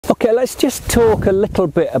Okay, let's just talk a little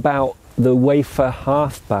bit about the Wafer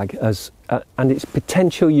Half-bag and its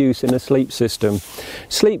potential use in a sleep system.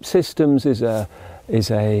 Sleep systems is a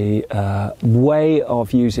way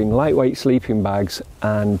of using lightweight sleeping bags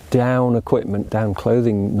and down equipment, down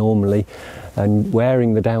clothing normally, and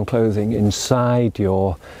wearing the down clothing inside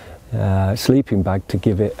your sleeping bag to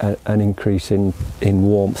give it an increase in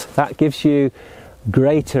warmth. That gives you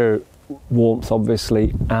greater warmth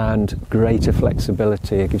obviously and greater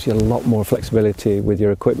flexibility. It gives you a lot more flexibility with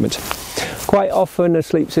your equipment. Quite often a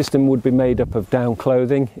sleep system would be made up of down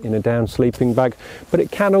clothing in a down sleeping bag, but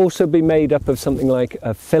it can also be made up of something like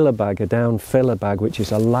a filler bag, a down filler bag, which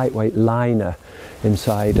is a lightweight liner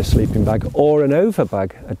inside a sleeping bag, or an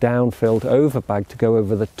overbag, a down filled overbag to go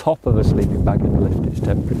over the top of a sleeping bag and lift its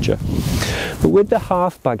temperature. But with the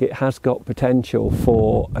half bag it has got potential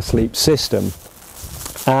for a sleep system.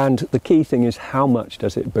 And the key thing is, how much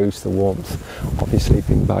does it boost the warmth of your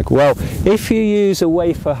sleeping bag? Well, if you use a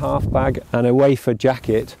Wafer Half-bag and a Wafer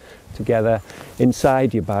jacket together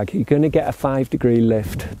inside your bag, you're going to get a 5-degree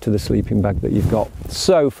lift to the sleeping bag that you've got.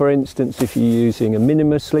 So, for instance, if you're using a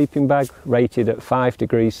Minimus sleeping bag rated at 5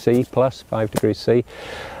 degrees C, plus 5 degrees C,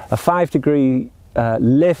 a 5-degree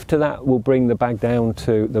lift to that will bring the bag down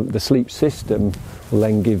to the sleep system will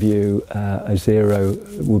then give you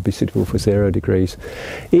will be suitable for 0 degrees.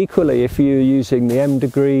 Equally, if you're using the M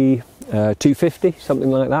degree 250,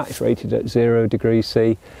 something like that, it's rated at 0 degrees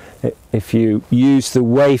C. If you use the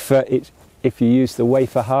Wafer,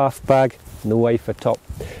 Half bag and the Wafer top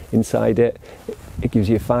inside it, it gives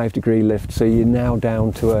you a 5-degree lift, so you're now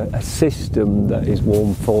down to a system that is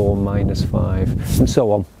warm 4, -5, and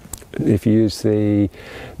so on. If you use the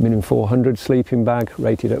Minim 400 sleeping bag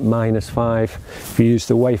rated at -5, if you use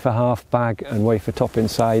the Wafer Half bag and Wafer top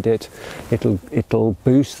inside it, it'll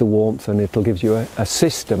boost the warmth and it'll give you a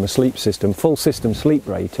sleep system, full system sleep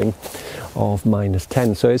rating of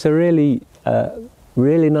 -10. So it's a really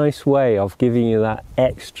nice way of giving you that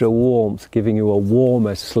extra warmth, giving you a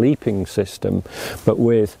warmer sleeping system, but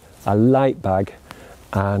with a light bag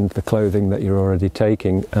and the clothing that you're already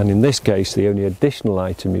taking. And in this case, the only additional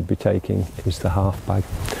item you'd be taking is the half bag.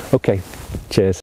 Okay, cheers.